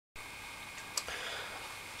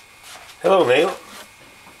Hello Neil,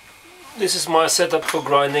 this is my setup for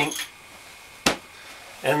grinding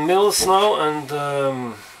and mills now and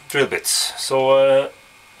drill bits. So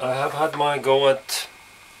I have had my go at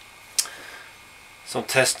some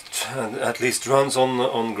test at least runs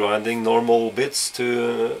on grinding normal bits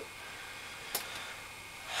to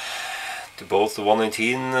both the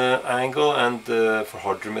 118 angle and for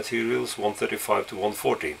harder materials 135 to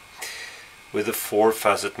 140 with the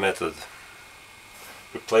 4-facet method,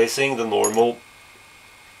 replacing the normal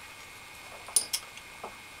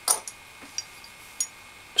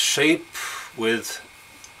shape with,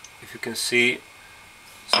 if you can see,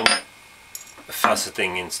 some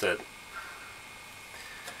faceting instead.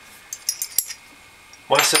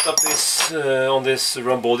 My setup is on this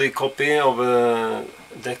Rambaudi copy of a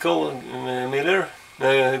decal miller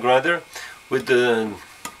grinder with the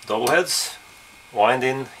double heads wind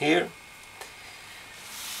in here.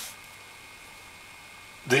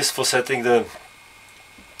 This for setting the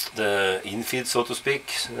infeed, so to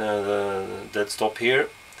speak, the dead stop here,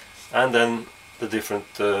 and then the different,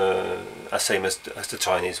 same as the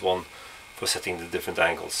Chinese one, for setting the different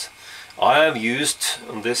angles. I have used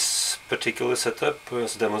on this particular setup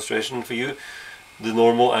as a demonstration for you the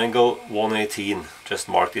normal angle 118. Just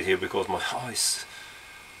marked it here because my eyes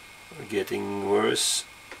are getting worse.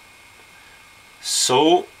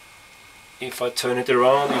 So if I turn it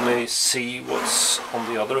around, you may see what's on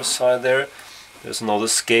the other side there. There's another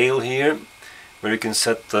scale here where you can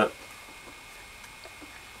set the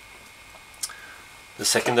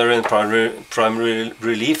secondary and primary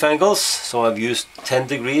relief angles. So I've used 10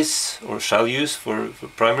 degrees, or shall use, for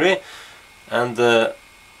primary, and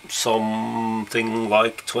something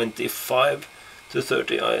like 25 to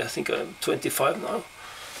 30. I think I'm 25 now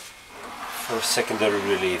for secondary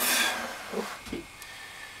relief.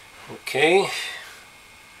 Okay,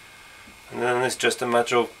 and then it's just a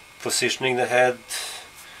matter of positioning the head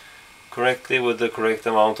correctly with the correct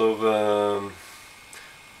amount of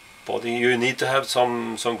body. You need to have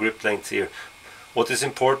some grip length here. What is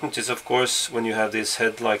important is, of course, when you have this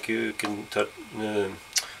head, like you can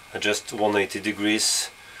adjust 180 degrees,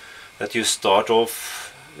 that you start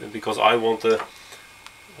off, because I want a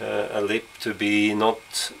lip to be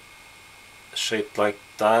not shaped like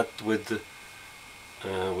that with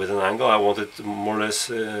an angle. I want it more or less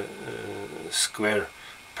square,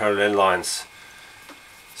 parallel lines.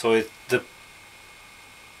 So the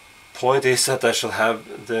point is that I shall have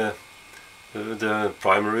the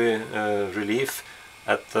primary relief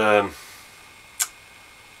in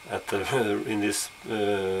this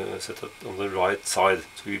setup on the right side,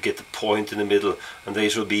 so you get the point in the middle, and they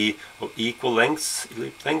should be of equal lengths,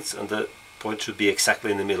 lip lengths, and the point should be exactly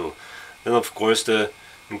in the middle. Then of course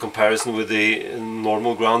in comparison with the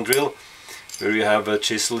normal ground drill, where you have a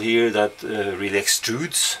chisel here that really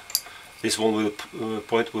extrudes, this one will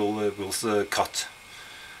cut.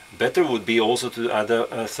 Better would be also to add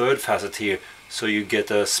a third facet here, so you get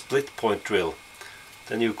a split point drill.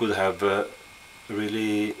 Then you could have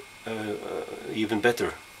really even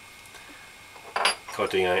better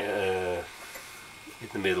cutting in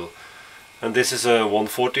the middle. And this is a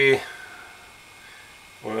 140,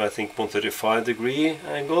 or I think 135 degree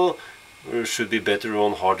angle, where it should be better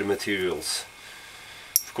on harder materials.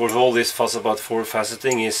 Of course, all this fuss about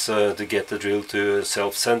 4-faceting is to get the drill to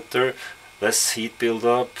self-center, less heat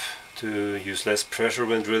build-up, to use less pressure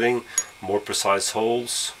when drilling, more precise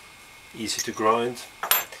holes, easy to grind.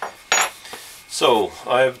 So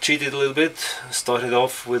I've cheated a little bit, started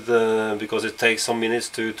off with, because it takes some minutes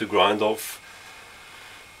to grind off,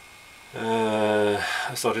 I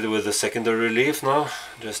started with the secondary relief now,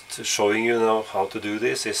 just showing you now how to do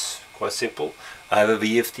this. Is quite simple. I have a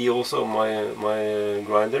VFD also, my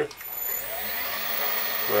grinder,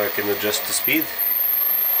 where I can adjust the speed.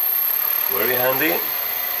 Very handy,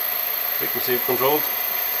 frequency controlled.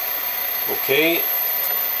 Okay,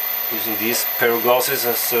 using these pair of glasses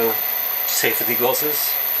as safety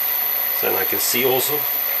glasses, so then I can see also.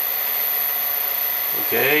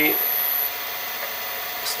 Okay,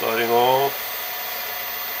 starting off.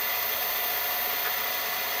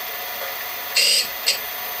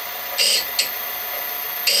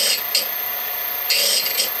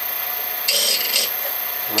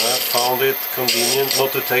 And I found it convenient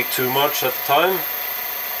not to take too much at the time,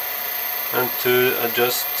 and to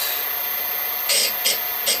adjust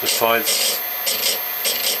the sides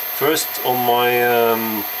first on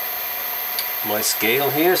my scale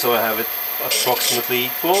here, so I have it approximately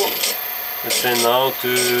equal. Let's say now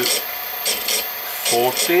to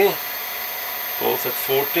 40, both at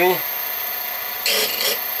 40.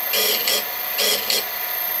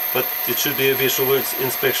 But it should be a visual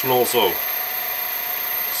inspection also.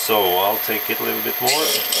 so. I'll take it a little bit more.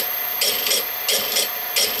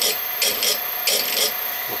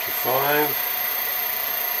 45.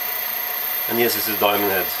 And yes, it's a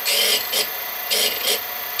diamond head.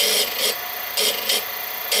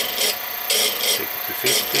 Take it to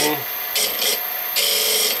 50.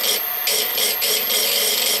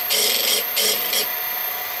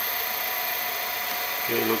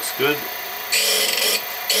 Okay, looks good.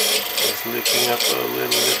 Just lifting up a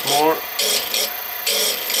little bit more.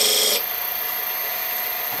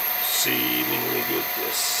 Seemingly good,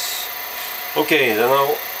 yes. Okay, then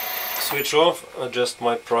I'll switch off, adjust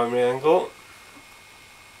my primary angle.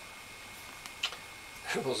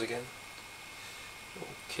 Pause again.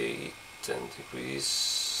 Okay, 10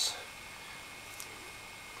 degrees.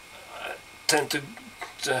 I tend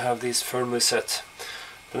to have these firmly set.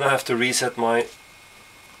 Then I have to reset my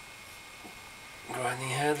grinding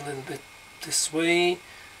head a little bit this way,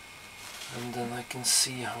 and then I can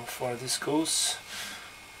see how far this goes.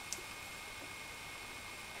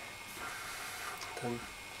 Then,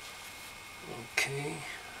 okay,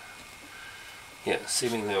 yeah,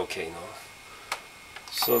 seemingly okay now.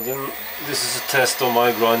 So then this is a test of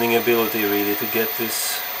my grinding ability, really, to get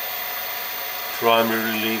this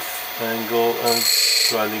primary relief angle and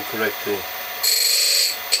grinding correctly.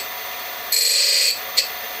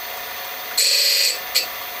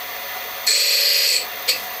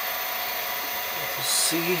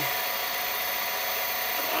 See,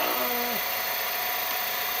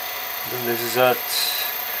 then this is at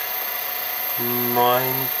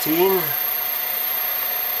 19.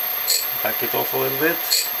 Back it off a little bit.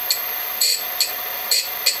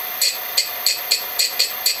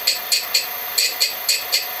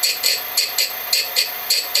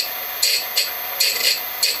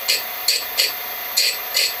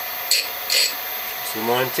 So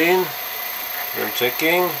 19, then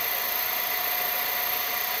checking.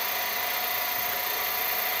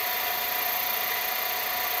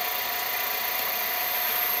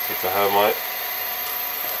 To have my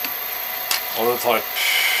other type.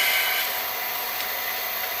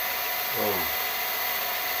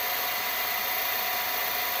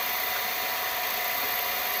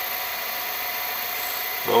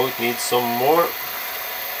 No, it needs some more.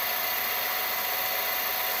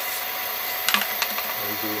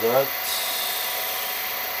 I'll do that.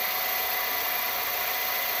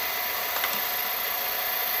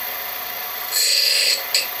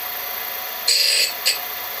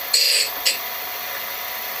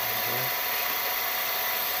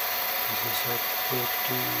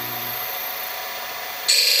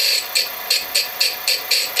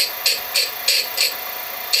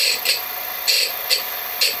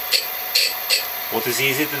 What is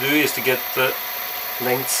easy to do is to get the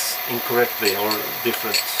lengths incorrectly or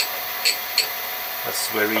different. That's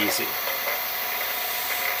very easy.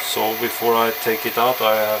 So before I take it out,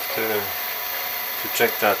 I have to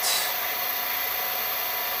check that.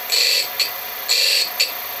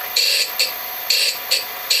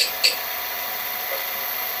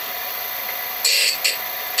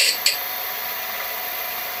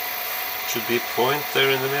 Should be a point there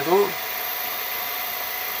in the middle.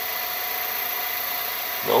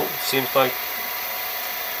 No, seems like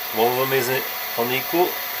one of them is unequal.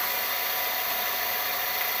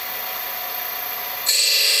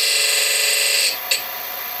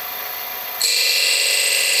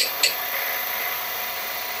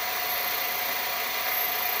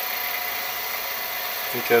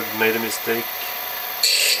 I think I've made a mistake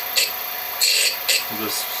in the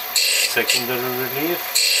secondary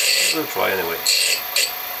relief. We'll try anyway. As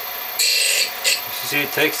you see,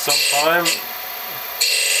 it takes some time,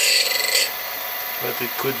 but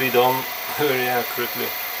it could be done very accurately.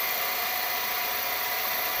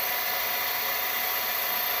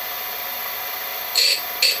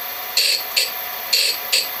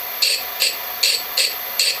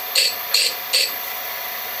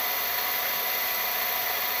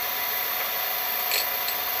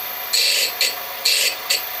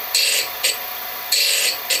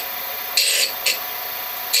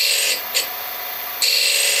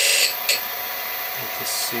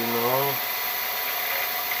 See now,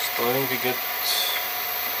 starting to get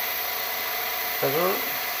better.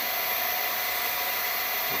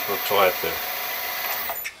 We'll try it there.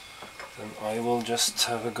 Then I will just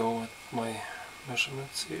have a go at my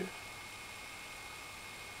measurements here.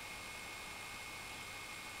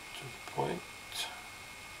 To the point.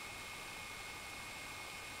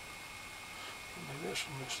 Maybe I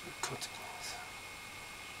should measure the cutting length.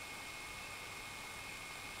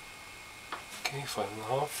 Okay,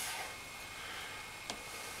 5.5.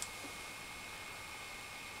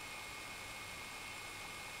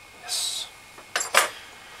 Yes.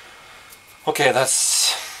 Okay,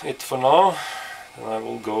 that's it for now. Then I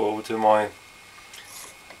will go over to my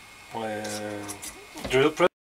drill press.